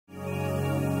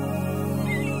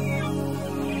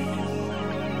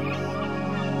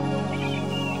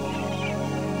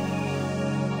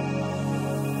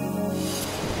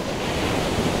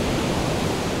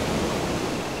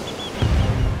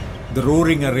The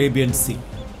roaring Arabian Sea,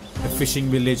 a fishing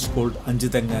village called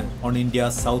Anjidanga on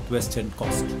India's southwestern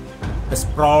coast, a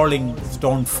sprawling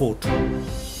stone fort,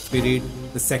 period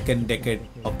the second decade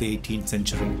of the 18th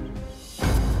century.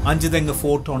 Anjidanga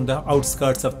Fort on the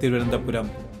outskirts of Thiruvananthapuram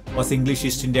was English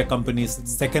East India Company's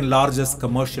second largest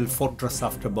commercial fortress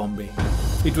after Bombay.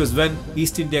 It was when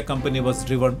East India Company was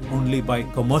driven only by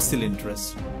commercial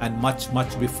interests and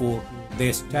much before they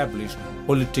established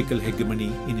political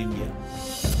hegemony in India.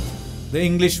 The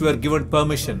English were given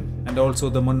permission and also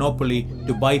the monopoly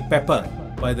to buy pepper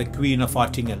by the Queen of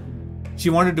Artingal. She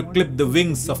wanted to clip the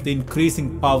wings of the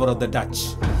increasing power of the Dutch,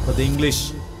 but the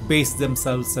English based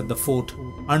themselves at the fort,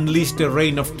 unleashed a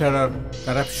reign of terror,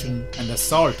 corruption and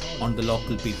assault on the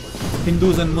local people.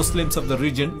 Hindus and Muslims of the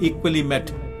region equally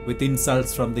met with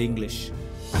insults from the English.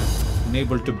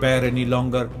 Unable to bear any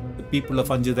longer, the people of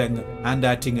Anjidanga and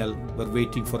Attingal were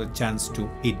waiting for a chance to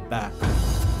hit back.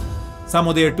 Some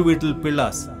of their two little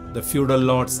pillars, the feudal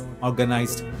lords,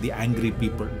 organized the angry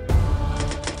people.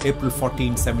 April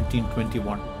 14,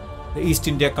 1721, the East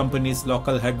India Company's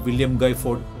local head William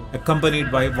Guilford,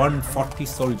 accompanied by 140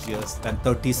 soldiers and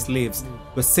 30 slaves,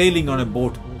 were sailing on a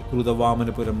boat through the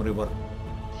Atmanirbhar river.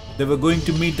 They were going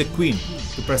to meet the Queen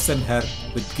to present her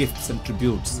with gifts and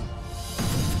tributes.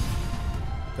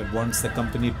 But once the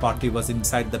company party was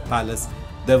inside the palace,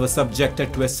 they were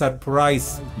subjected to a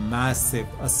surprise, massive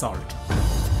assault.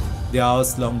 The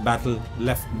hours-long battle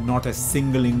left not a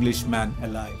single Englishman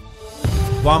alive.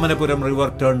 Atmanirbhar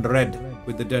river turned red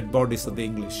with the dead bodies of the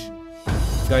English.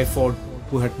 Guilford,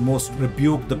 who had most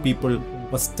rebuked the people,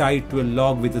 was tied to a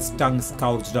log with his tongue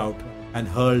scourged out and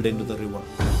hurled into the river.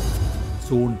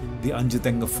 Soon, the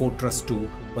Anjidanga fortress too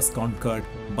was conquered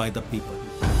by the people.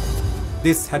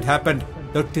 This had happened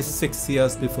 36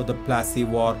 years before the Plassey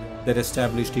War that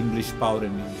established English power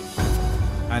in India,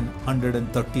 and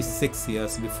 136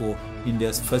 years before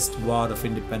India's first war of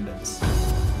independence.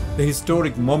 The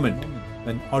historic moment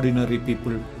when ordinary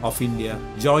people of India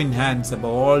joined hands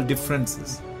above all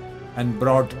differences and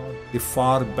brought the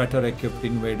far better equipped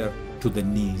invader to the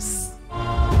knees.